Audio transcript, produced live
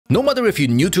No matter if you're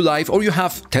new to life or you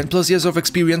have 10+ years of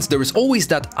experience, there is always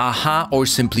that aha or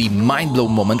simply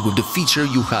mind-blown moment with the feature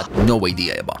you had no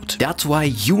idea about. That's why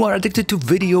you are addicted to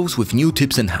videos with new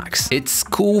tips and hacks. It's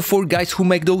cool for guys who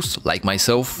make those, like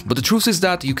myself, but the truth is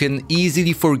that you can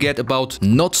easily forget about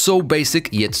not so basic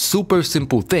yet super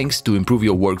simple things to improve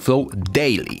your workflow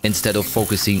daily, instead of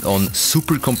focusing on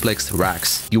super complex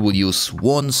racks you will use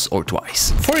once or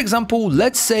twice. For example,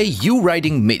 let's say you're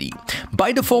writing MIDI.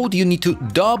 By default, you need to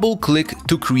double-click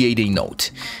to create a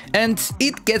note, and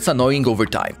it gets annoying over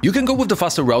time. You can go with the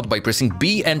faster route by pressing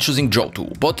B and choosing Draw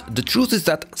Tool, but the truth is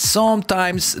that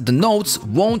sometimes the notes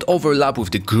won't overlap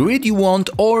with the grid you want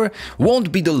or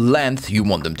won't be the length you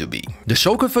want them to be. The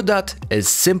shortcut for that is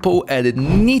simple and it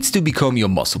needs to become your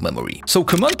muscle memory. So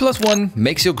Command+1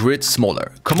 makes your grid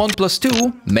smaller,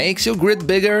 Command+2 makes your grid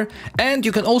bigger, and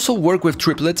you can also work with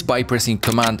triplets by pressing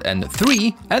Command and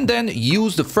 3 and then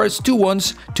use the first two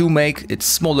ones to make it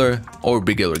smaller or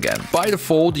bigger again. By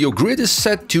default, your grid is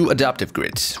set to adaptive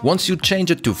grid. Once you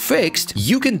change it to fixed,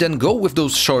 you can then go with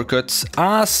those shortcuts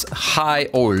as high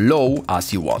or low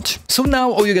as you want. So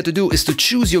now all you got to do is to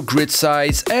choose your grid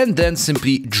size and then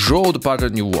simply draw the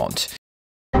pattern you want.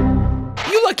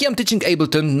 You're lucky I'm teaching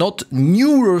Ableton, not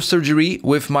neurosurgery,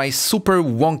 with my super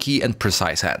wonky and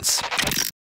precise hands.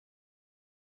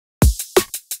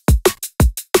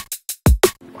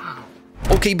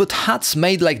 Okay, but hats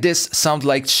made like this sound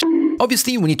like sh**.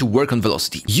 Obviously, we need to work on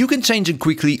velocity. You can change it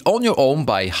quickly on your own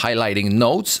by highlighting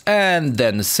notes and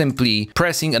then simply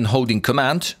pressing and holding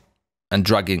Command and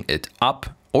dragging it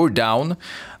up or down.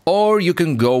 Or you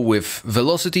can go with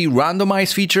velocity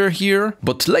randomize feature here.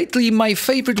 But lately, my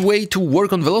favorite way to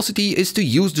work on velocity is to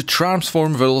use the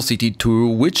transform velocity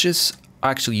tool, which is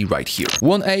actually right here.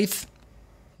 1/8,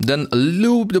 then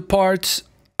loop the part.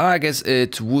 I guess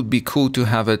it would be cool to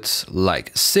have it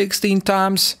like 16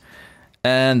 times,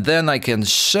 and then I can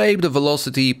shape the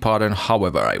velocity pattern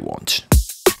however I want.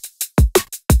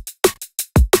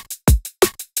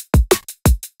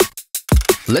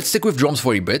 Let's stick with drums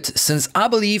for a bit, since I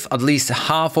believe at least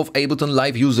half of Ableton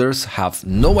Live users have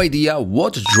no idea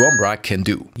what drum rack can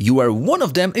do. You are one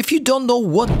of them if you don't know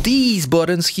what these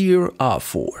buttons here are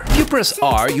for. If you press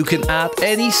R, you can add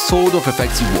any sort of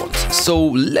effects you want. So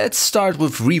let's start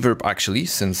with reverb actually,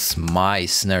 since my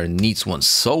snare needs one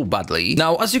so badly.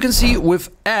 Now, as you can see, with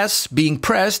S being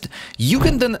pressed, you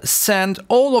can then send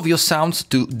all of your sounds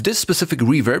to this specific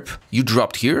reverb you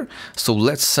dropped here. So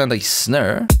let's send a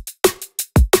snare.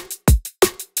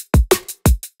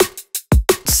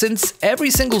 Since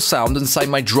every single sound inside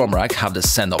my drum rack have the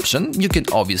send option, you can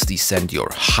obviously send your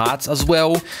hats as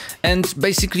well, and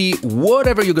basically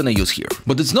whatever you're gonna use here.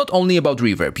 But it's not only about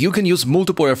reverb, you can use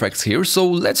multiple effects here, so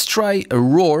let's try a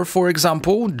roar for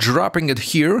example, dropping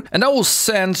it here, and I will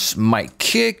send my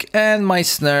kick and my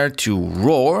snare to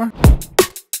roar.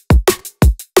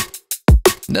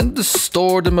 Then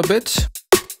distort them a bit.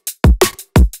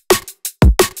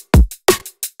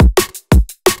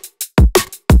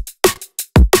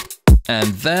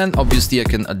 And then obviously I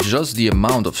can adjust the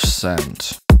amount of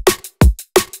send.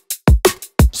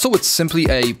 So it's simply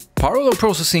a parallel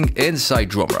processing inside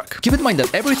drum rack. Keep in mind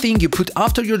that everything you put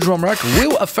after your drum rack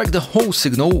will affect the whole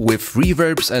signal with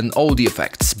reverbs and all the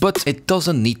effects, but it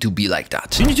doesn't need to be like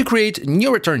that. You need to create a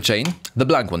new return chain, the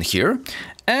blank one here,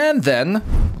 and then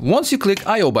once you click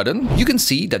I/O button, you can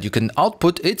see that you can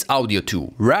output its audio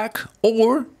to rack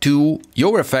or to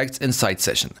your effects inside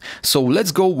session. So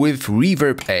let's go with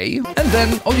reverb A, and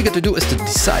then all you get to do is to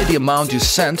decide the amount you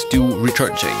send to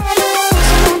return chain.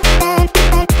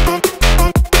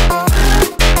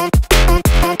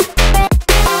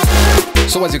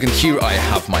 So as you can hear, I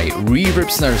have my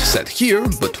reverb snare set here,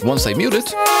 but once I mute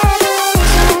it,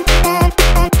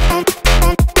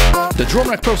 the drum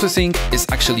rack processing is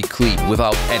actually clean,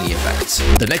 without any effects.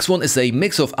 The next one is a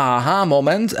mix of aha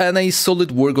moment and a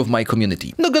solid work of my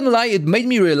community. Not gonna lie, it made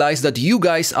me realize that you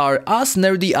guys are as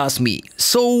nerdy as me.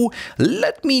 So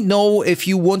let me know if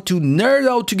you want to nerd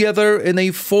out together in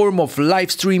a form of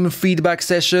live stream feedback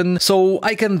session, so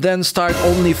I can then start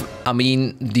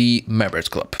the members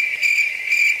club.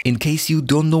 In case you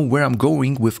don't know where I'm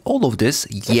going with all of this,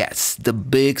 yes, the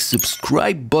big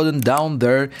subscribe button down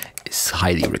there is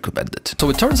highly recommended. So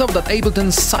it turns out that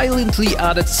Ableton silently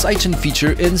added sidechain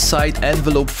feature inside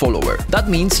envelope follower. That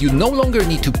means you no longer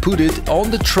need to put it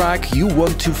on the track you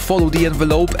want to follow the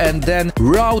envelope and then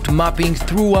route mapping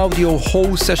throughout your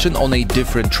whole session on a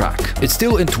different track. It's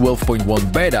still in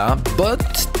 12.1 beta, but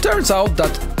turns out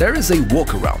that there is a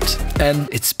workaround, and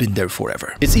it's been there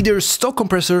forever. It's either stock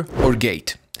compressor or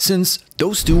gate, since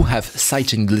those two have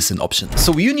sidechain listen options.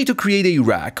 So you need to create a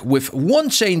rack with one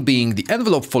chain being the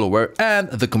envelope follower and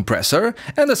the compressor,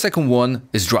 and the second one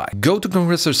is dry. Go to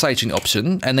compressor sidechain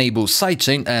option, enable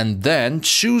sidechain, and then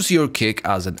choose your kick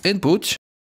as an input.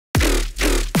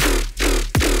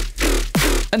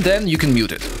 And then you can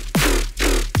mute it.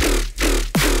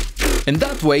 In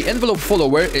that way, envelope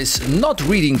follower is not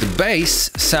reading the bass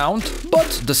sound, but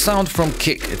the sound from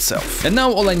kick itself. And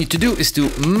now all I need to do is to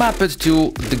map it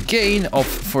to the gain of,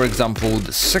 for example,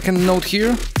 the second note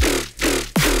here.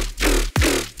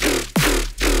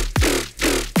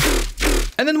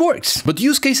 And it works. But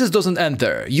use cases doesn't end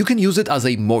there. You can use it as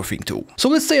a morphing tool. So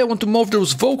let's say I want to morph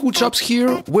those vocal chops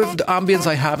here with the ambience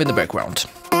I have in the background.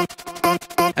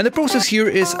 And the process here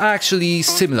is actually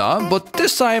similar, but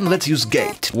this time let's use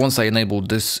gate. Once I enable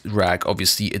this rack,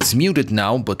 obviously it's muted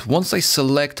now, but once I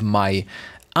select my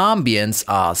ambience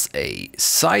as a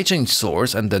sidechain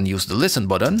source and then use the listen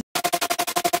button,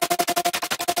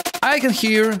 I can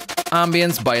hear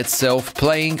ambience by itself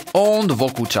playing on the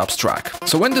vocal chops track.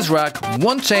 So in this rack,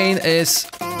 one chain is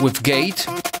with gate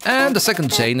and the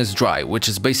second chain is dry, which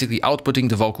is basically outputting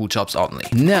the vocal chops only.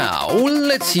 Now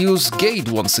let's use gate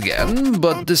once again,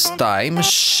 but this time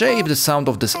shape the sound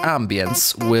of this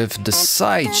ambience with the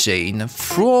sidechain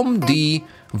from the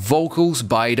vocals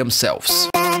by themselves.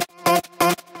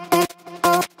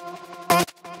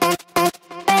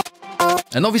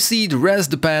 And obviously the rest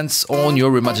depends on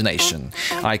your imagination.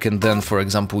 I can then, for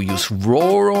example, use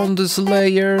roar on this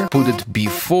layer, put it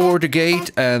before the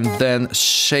gate and then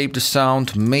shape the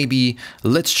sound. Maybe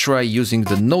let's try using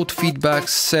the note feedback,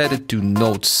 set it to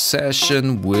note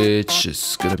session, which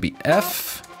is gonna be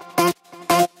F.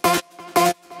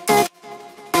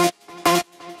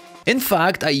 In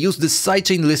fact, I use this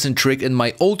sidechain listen trick in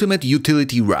my ultimate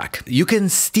utility rack. You can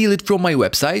steal it from my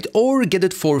website or get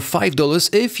it for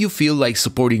 $5 if you feel like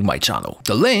supporting my channel.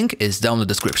 The link is down in the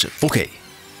description. Okay,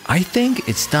 I think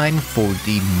it's time for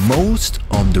the most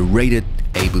underrated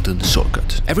Ableton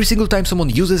shortcut. Every single time someone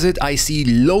uses it, I see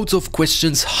loads of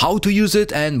questions how to use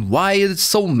it and why it's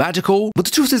so magical. But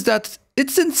the truth is that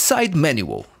it's inside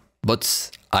manual.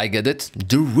 But I get it,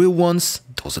 the real ones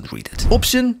doesn't read it.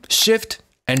 Option, Shift,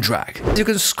 and drag. You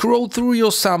can scroll through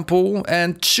your sample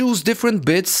and choose different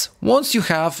bits once you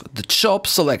have the chop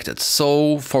selected.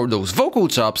 So for those vocal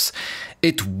chops,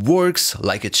 it works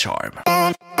like a charm.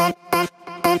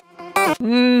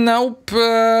 Nope,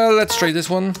 let's try this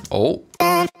one. Oh.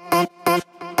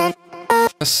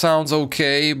 Sounds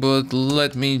okay, but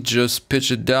let me just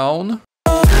pitch it down.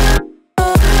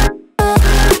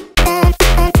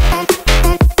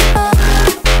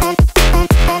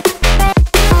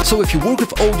 So if you work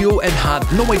with audio and had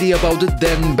no idea about it,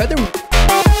 then better